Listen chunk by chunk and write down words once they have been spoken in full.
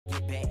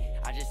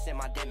bet. I just sent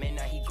my dead man,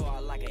 now he go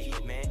out like a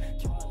hit man.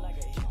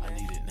 I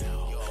need it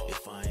now.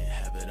 If I ain't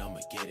have it, I'ma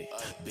get it.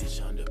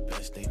 Bitch, I'm the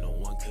best, ain't no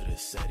one could have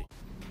said it.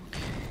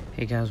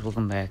 Hey guys,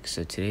 welcome back.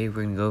 So today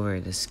we're gonna go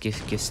over this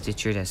gift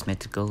stitcher that's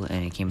mythical,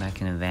 and it came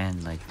back in a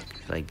van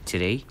like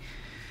today.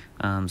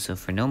 So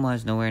for no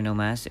mods, nowhere, no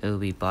mask, it will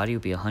be body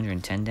will be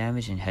 110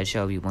 damage and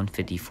headshot will be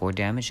 154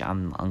 damage.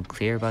 I'm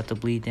unclear about the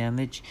bleed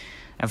damage.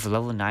 And for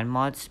level 9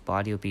 mods,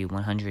 body will be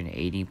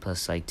 180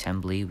 plus like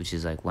 10 bleed, which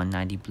is like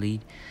 190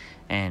 bleed.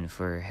 And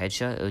for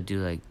headshot, it will do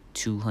like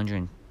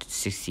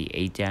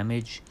 268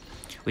 damage,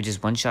 which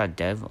is one shot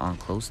dev on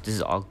close. This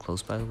is all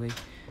close, by the way.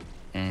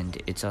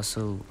 And it's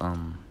also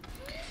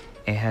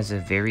it has a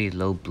very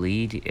low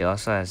bleed. It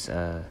also has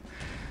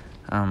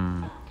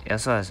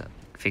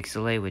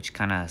pixelate, which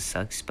kind of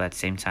sucks, but at the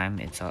same time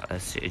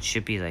it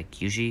should be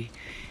like, usually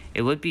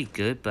it would be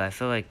good, but I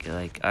feel like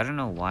I don't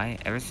know why,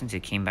 ever since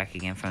it came back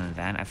again from the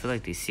van, I feel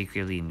like they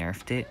secretly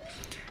nerfed it.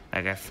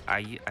 Like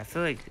I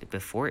feel like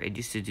before it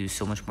used to do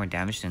so much more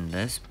damage than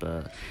this,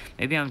 but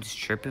maybe I'm just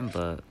tripping,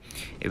 but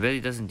it really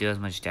doesn't do as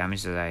much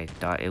damage as I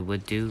thought it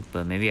would do.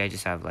 But maybe I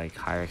just have like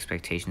higher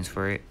expectations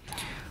for it.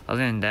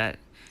 Other than that,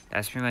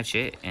 that's pretty much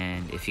it.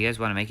 And if you guys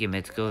want to make it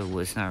mythical,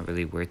 it's not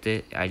really worth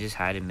it. I just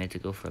had it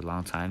mythical for a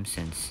long time,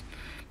 since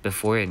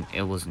before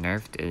it was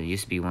nerfed. It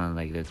used to be one of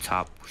like the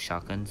top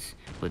shotguns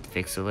with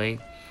pixelate.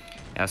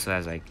 It also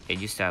has like, it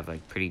used to have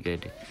like pretty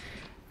good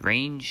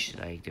range.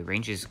 Like the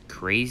range is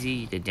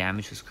crazy, the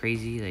damage was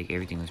crazy, like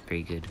everything was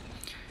pretty good.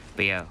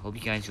 But yeah, hope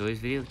you guys enjoyed this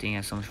video. Thank you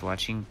guys so much for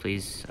watching.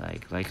 Please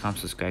like, comment,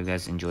 subscribe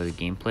guys, enjoy the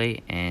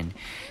gameplay, and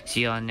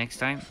see y'all next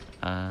time.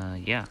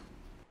 Yeah,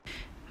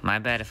 my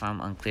bad if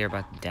I'm unclear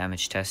about the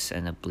damage tests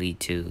and the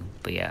bleed too,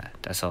 but yeah,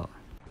 that's all.